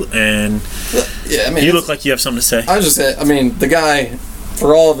too. And yeah, I mean, you look like you have something to say. I was just saying, I mean, the guy,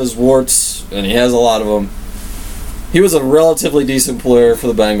 for all of his warts, and he has a lot of them, he was a relatively decent player for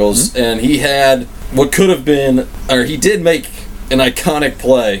the Bengals, and he had what could have been, or he did make an iconic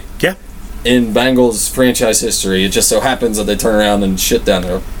play in Bengals franchise history. It just so happens that they turn around and shit down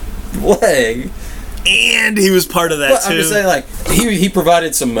their leg. And he was part of that, but too. I'm just saying, like, he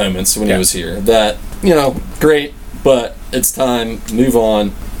provided some moments when he was here that, great, but it's time to move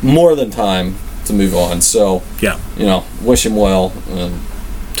on. More than time to move on. So, wish him well. And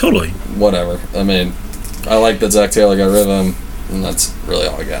totally. Whatever. I mean, I like that Zach Taylor got rid of him, and that's really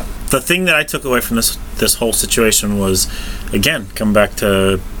all I got. The thing that I took away from this whole situation was, again, coming back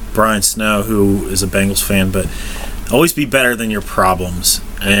to Brian Snow, who is a Bengals fan, but always be better than your problems.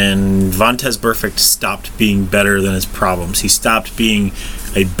 And Vontez Burfict stopped being better than his problems. He stopped being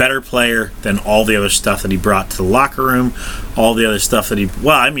a better player than all the other stuff that he brought to the locker room, all the other stuff that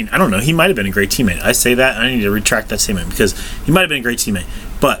I don't know. He might have been a great teammate. I say that, and I need to retract that statement because he might have been a great teammate.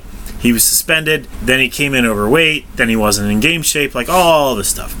 But he was suspended, then he came in overweight, then he wasn't in game shape, like all this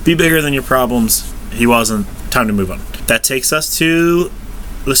stuff. Be bigger than your problems. He wasn't. Time to move on. That takes us to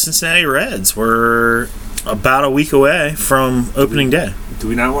the Cincinnati Reds. We're about a week away from opening day. Do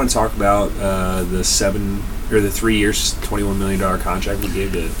we not want to talk about the 3 years, $21 million contract we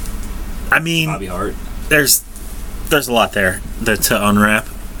gave to Bobby Hart? There's a lot there to unwrap,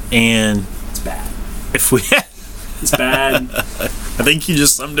 and it's bad. It's bad. I think you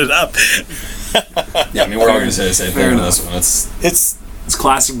just summed it up. Yeah, we're all going to say the same thing on this one. It's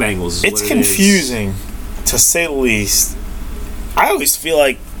classic Bengals. It's confusing, to say the least. I always feel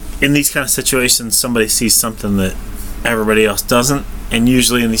like in these kind of situations, somebody sees something that everybody else doesn't, and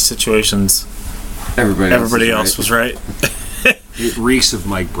usually in these situations, everybody else was right. It reeks of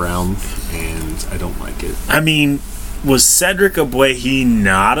Mike Brown, and I don't like it. Was Cedric Ogbuehi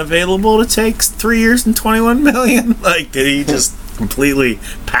not available to take 3 years and $21 million? Did he just completely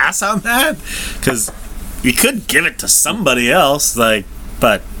pass on that? Because you could give it to somebody else.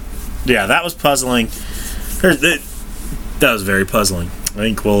 But yeah, that was puzzling. That was very puzzling.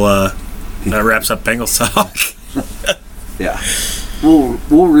 I think that wraps up Bengals talk. Yeah,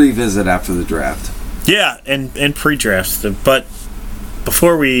 we'll revisit after the draft. Yeah, and pre-draft. But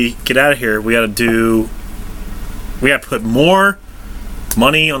before we get out of here, we got to put more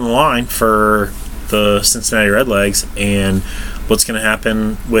money on the line for the Cincinnati Redlegs and what's going to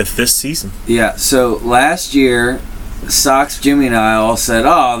happen with this season. Yeah, so last year, Sox, Jimmy, and I all said,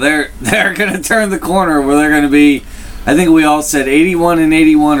 they're going to turn the corner where they're going to be, I think we all said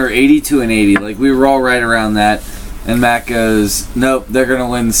 81-81 or 82-80. We were all right around that. And Matt goes, nope, they're going to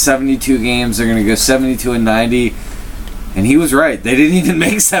win 72 games. They're going to go 72-90. And he was right. They didn't even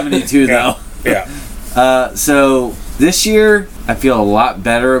make 72, though. Yeah. So this year, I feel a lot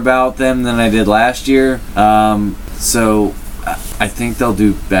better about them than I did last year. So I think they'll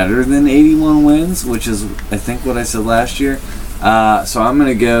do better than 81 wins, which is, I think, what I said last year. So I'm going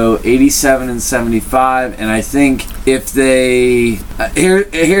to go 87-75, and I think if they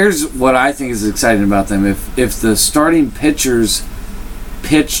here's what I think is exciting about them. If the starting pitchers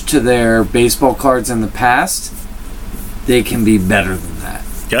pitch to their baseball cards in the past, they can be better than that.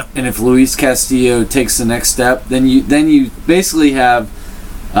 Yeah. And if Luis Castillo takes the next step, then you basically have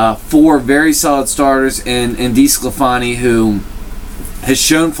 4 very solid starters and DeSclafani, who has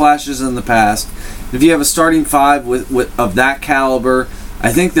shown flashes in the past. If you have a starting 5 with of that caliber,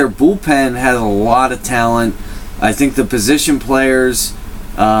 I think their bullpen has a lot of talent. I think the position players,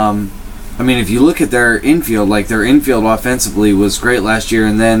 if you look at their infield, their infield offensively was great last year,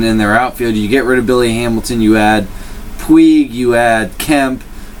 and then in their outfield, you get rid of Billy Hamilton, you add Puig, you add Kemp,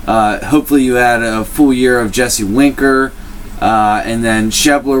 hopefully you add a full year of Jesse Winker, and then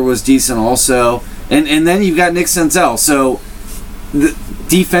Shepler was decent also, and then you've got Nick Senzel. So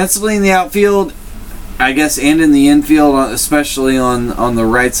defensively in the outfield, I guess, and in the infield, especially on the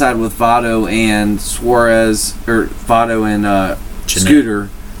right side with Votto and Suarez, or Votto and Scooter,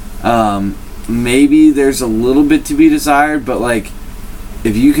 maybe there's a little bit to be desired, but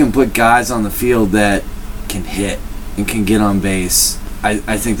if you can put guys on the field that can hit and can get on base,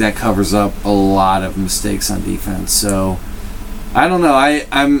 I think that covers up a lot of mistakes on defense. So I don't know.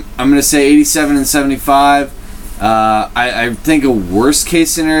 I'm going to say 87-75. I think a worst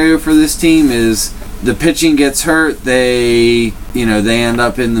case scenario for this team is the pitching gets hurt. They end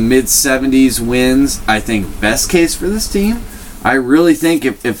up in the mid 70s wins. I think best case for this team. I really think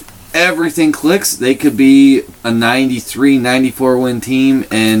if everything clicks, they could be a 93-94 win team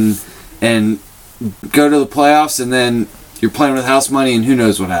and go to the playoffs, and then you're playing with house money, and who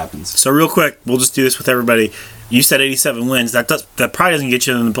knows what happens. So real quick, we'll just do this with everybody. You said 87 wins. That probably doesn't get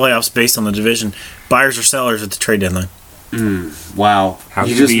you in the playoffs based on the division. Buyers or sellers at the trade deadline. Wow. How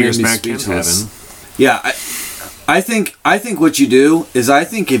you just made me speechless. Yeah, I think what you do is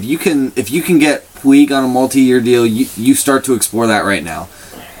if you can get Puig on a multi-year deal, you start to explore that right now.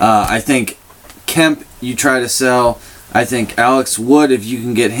 I think Kemp you try to sell. I think Alex Wood, if you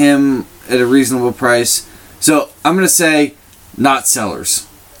can get him at a reasonable price. So I'm going to say not sellers.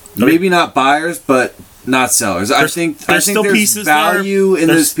 Maybe not buyers, but not sellers. I think there's value in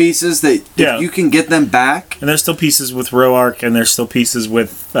those pieces that if you can get them back. And there's still pieces with Roark, and there's still pieces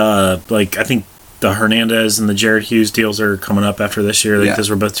with I think the Hernandez and the Jared Hughes deals are coming up after this year. Those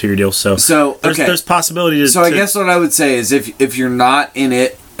were both 2-year deals. So there's possibility to. So I guess what I would say is if you're not in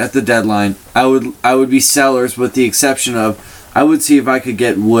it at the deadline, I would be sellers, with the exception of I would see if I could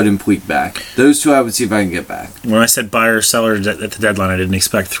get Wood and Puig back. Those two I would see if I can get back. When I said buyer or seller at the deadline, I didn't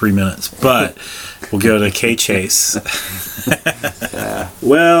expect 3 minutes. But we'll go to KChase.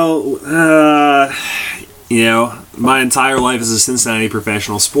 Well, my entire life as a Cincinnati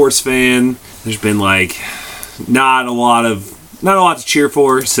professional sports fan, there's been not a lot to cheer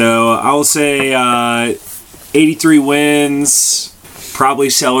for. So I will say 83 wins, probably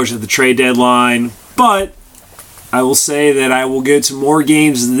sellers at the trade deadline, but I will say that I will go to more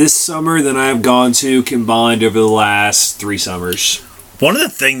games this summer than I have gone to combined over the last 3 summers. One of the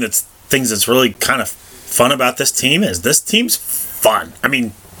things that's really kind of fun about this team is this team's fun. I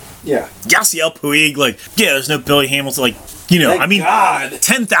mean, Yeah. Yasiel Puig, there's no Billy Hamilton, God.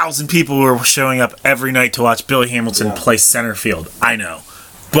 10,000 people were showing up every night to watch Billy Hamilton play center field. I know.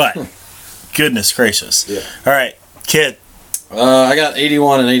 But, goodness gracious. Yeah. All right, Kid. I got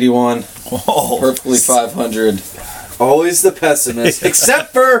 81 and 81. Oh, Perfectly 500. Always the pessimist,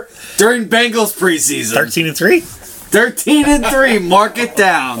 except for during Bengals preseason. 13-3? 13-3. Mark it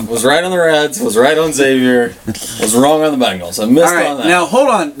down. Was right on the Reds. Was right on Xavier. Was wrong on the Bengals. I missed All right, on that. now hold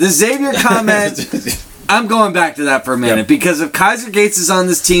on. The Xavier comment. I'm going back to that for a minute because if Kaiser Gates is on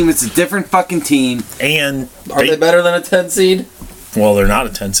this team, it's a different fucking team. And Are they better than a 10 seed? well, they're not a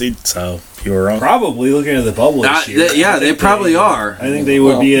 10 seed, so you were wrong. Probably looking at the bubble this year. They probably are. I think they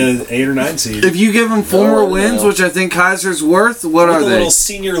would be an 8 or 9 seed. If you give them 4 more wins, no. which I think Kaiser's worth, what With are a they? little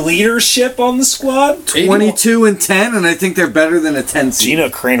senior leadership on the squad. 22-10, and I think they're better than a 10 seed. Gino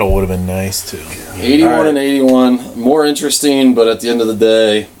Crandall would have been nice, too. 81 and 81. More interesting, but at the end of the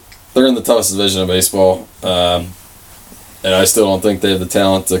day, they're in the toughest division of baseball. And I still don't think they have the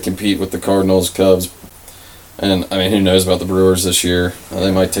talent to compete with the Cardinals, Cubs. And, who knows about the Brewers this year?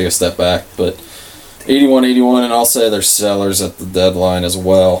 They might take a step back, but 81-81, and I'll say they're sellers at the deadline as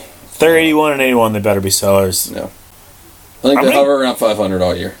well. If they're 81 and 81, they better be sellers. Yeah. I think they hover around 500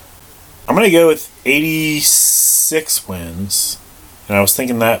 all year. I'm going to go with 86 wins. And I was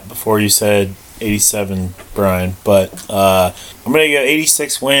thinking that before you said 87, Brian. But I'm going to go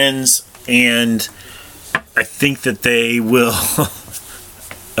 86 wins, and I think that they will...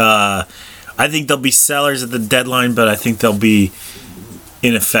 I think they'll be sellers at the deadline, but I think they'll be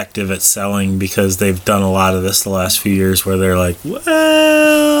ineffective at selling because they've done a lot of this the last few years where they're like, we're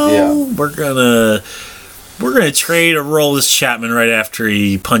gonna trade or roll this Chapman right after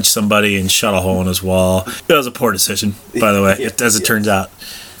he punched somebody and shot a hole in his wall. That was a poor decision, by the way, as it turns out.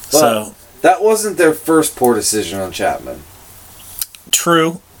 Well, that wasn't their first poor decision on Chapman.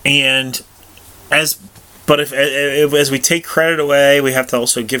 True, and But as we take credit away, we have to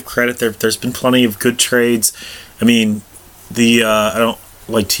also give credit. There's been plenty of good trades. I mean, I don't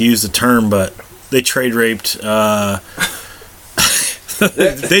like to use the term, but they trade raped. They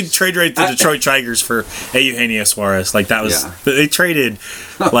trade raped the Detroit Tigers for Eugenio Suarez. That was they traded.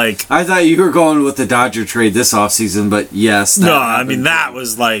 I thought you were going with the Dodger trade this offseason, but yes. That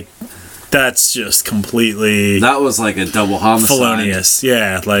was that's just completely. That was like a double homicide. Felonious,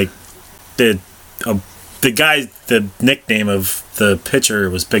 yeah. The guy, the nickname of the pitcher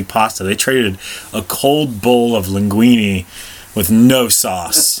was Big Pasta. They traded a cold bowl of linguine with no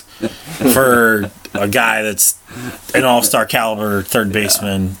sauce for a guy that's an all-star caliber third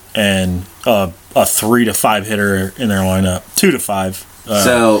baseman and a 3 to 5 hitter in their lineup, 2 to 5.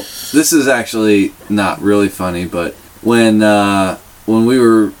 So this is actually not really funny, but when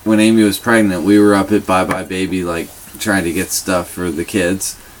Amy was pregnant, we were up at Bye Bye Baby, trying to get stuff for the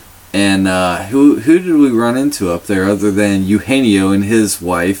kids. And who did we run into up there other than Eugenio and his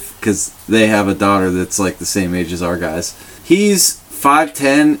wife? Because they have a daughter that's the same age as our guys. He's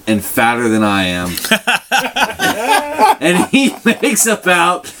 5'10" and fatter than I am. And he makes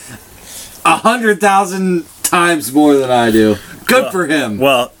about 100,000 times more than I do. Good for him.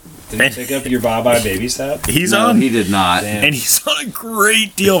 Well, did he pick up your Bye Bye Baby stat? He did not. Damn. And he's on a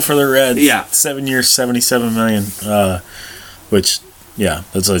great deal for the Reds. Yeah. 7 years, $77 million, which... Yeah,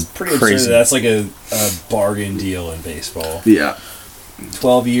 that's pretty crazy. Absurd. That's a bargain deal in baseball. Yeah.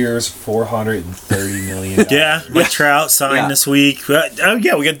 12 years, $430 million. Yeah, Mike Trout signed this week. We got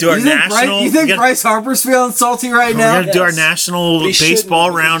to do our national. You think Bryce Harper's feeling salty right now? We got to do our national baseball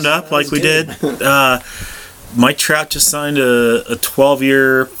roundup like we did. Mike Trout just signed a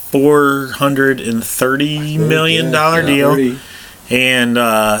 12-year, $430 million deal, and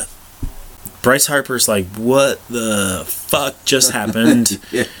Bryce Harper's what the fuck just happened?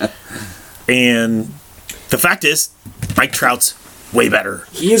 And the fact is, Mike Trout's way better.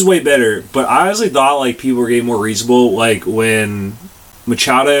 He is way better, but I honestly thought people were getting more reasonable when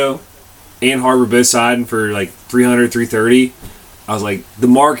Machado and Harper both signed for 300, 330. I was the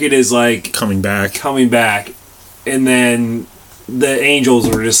market is coming back. And then the Angels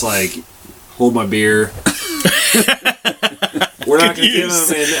were just like, hold my beer. We're not going to give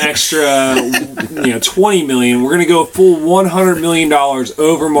him an extra, $20 million. We're going to go full $100 million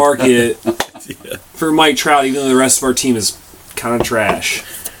over market for Mike Trout, even though the rest of our team is kind of trash.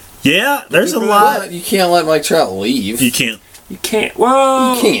 Yeah, there's a lot. You can't let Mike Trout leave. You can't. You can't.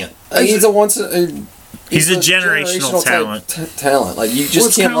 Well, You can't. He's a generational talent. Talent. Like you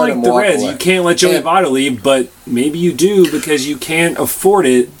just can't let him the walk Reds. away. You can't let Joey Votto leave, but maybe you do because you can't afford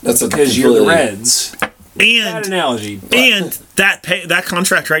it because you're the Reds. Bad analogy. And that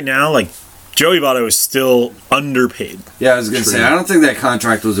contract right now, like Joey Votto is still underpaid. Yeah, I was gonna say I don't think that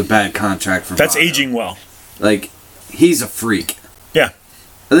contract was a bad contract for That's Votto. aging well. Like he's a freak. Yeah.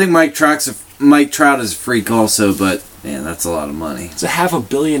 I think Mike Trout is a freak also, but man, that's a lot of money. It's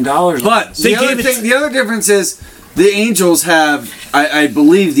 $500 million. But the other difference is the Angels have, I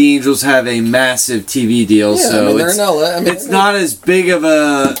believe the Angels have a massive TV deal, so it's not as big of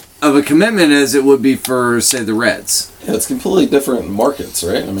a commitment as it would be for, say, the Reds. Yeah, it's completely different markets,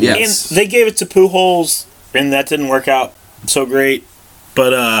 right? I mean, yes. And they gave it to Pujols, and that didn't work out so great.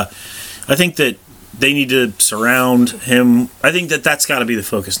 But I think that they need to surround him. I think that that's got to be the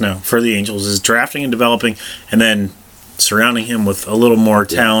focus now for the Angels, is drafting and developing, and then surrounding him with a little more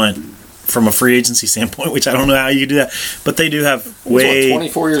talent from a free agency standpoint, which I don't know how you do that. But they do have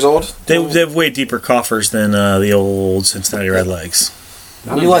 24 years old? They have way deeper coffers than the old Cincinnati Redlegs.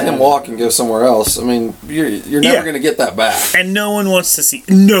 When you let him walk and go somewhere else, I mean, you're never going to get that back. And no one wants to see,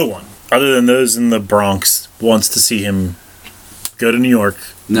 no one, other than those in the Bronx, wants to see him go to New York,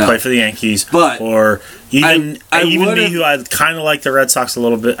 play for the Yankees, or even me, who I kind of like the Red Sox a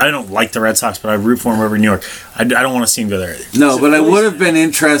little bit. I don't like the Red Sox, but I root for him over New York. I don't want to see him go there either. No, but I would have been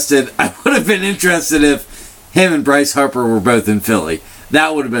interested. I would have been interested if him and Bryce Harper were both in Philly.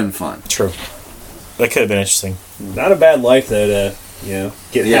 That would have been fun. True. That could have been interesting. Not a bad life, though, to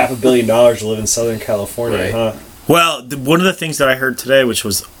get $500 million to live in Southern California, huh? Well, one of the things that I heard today, which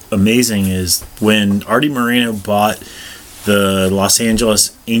was amazing, is when Artie Moreno bought the Los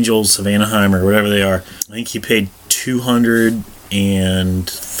Angeles Angels of Anaheim, or whatever they are, I think he paid around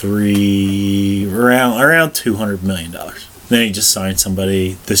 $200 million. Then he just signed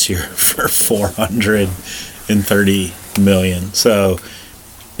somebody this year for $430 million. So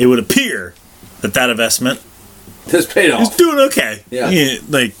it would appear that investment just paid off. It's doing okay. Yeah.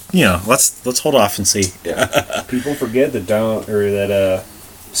 Let's hold off and see. Yeah. People forget that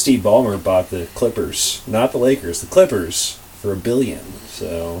Steve Ballmer bought the Clippers, not the Lakers, the Clippers for $1 billion.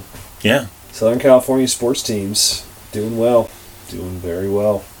 So yeah, Southern California sports teams doing very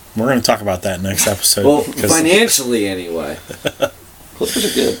well. We're going to talk about that next episode. Well, financially anyway.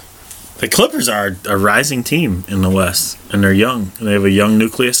 Clippers are good. The Clippers are a rising team in the West, and they're young. And they have a young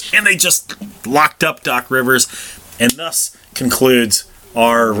nucleus, and they just locked up Doc Rivers, and thus concludes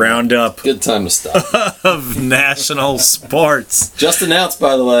our roundup. Good time to stop. Of national sports. Just announced,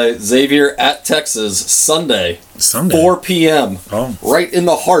 by the way, Xavier at Texas Sunday. 4 p.m. Oh. Right in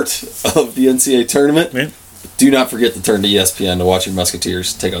the heart of the NCAA tournament. Yeah. Do not forget to turn to ESPN to watch your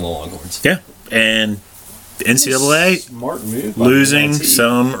Musketeers take on the Longhorns. Yeah, and the NCAA smart move losing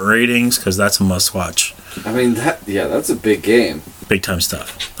some ratings because that's a must-watch. I mean, that's a big game. Big time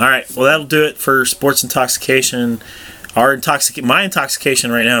stuff. All right, well, that'll do it for sports intoxication. My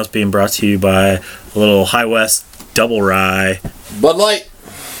intoxication right now is being brought to you by a little High West Double Rye. Bud Light.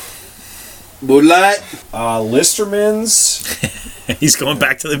 Listerman's. He's going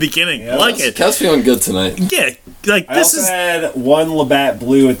back to the beginning. Yeah, I like it. Kev's feeling good tonight. Yeah, I also had one Labatt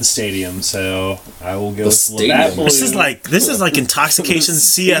Blue at the stadium, so I will go with Labatt Blue. This is like intoxication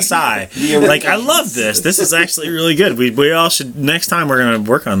CSI. Like, I love this. This is actually really good. We all should, next time we're going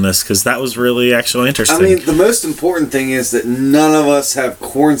to work on this, because that was really actually interesting. I mean, the most important thing is that none of us have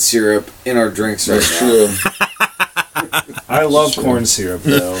corn syrup in our drinks right now. True. I love corn syrup,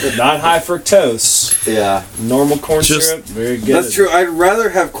 though. Not high fructose. Yeah. Normal corn syrup, very good. That's true. I'd rather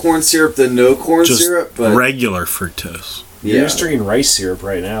have corn syrup than no corn syrup. But regular fructose. You're just drinking rice syrup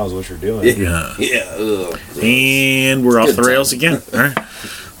right now is what you're doing. Yeah. Yeah. Ugh. And we're off the rails again. All right.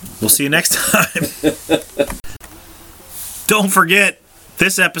 We'll see you next time. Don't forget,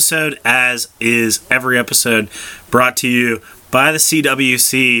 this episode, as is every episode, brought to you by the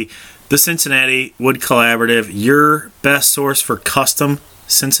CWC, the Cincinnati Wood Collaborative, your best source for custom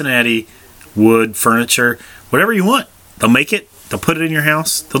Cincinnati wood furniture, whatever you want. They'll make it, they'll put it in your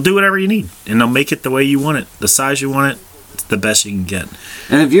house, they'll do whatever you need, and they'll make it the way you want it, the size you want it. It's the best you can get.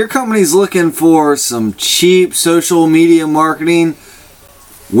 And if your company's looking for some cheap social media marketing,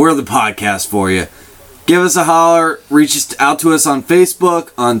 we're the podcast for you. Give us a holler, reach out to us on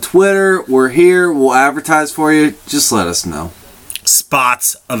Facebook, on Twitter. We're here, we'll advertise for you. Just let us know.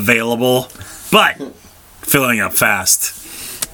 spots available, but filling up fast.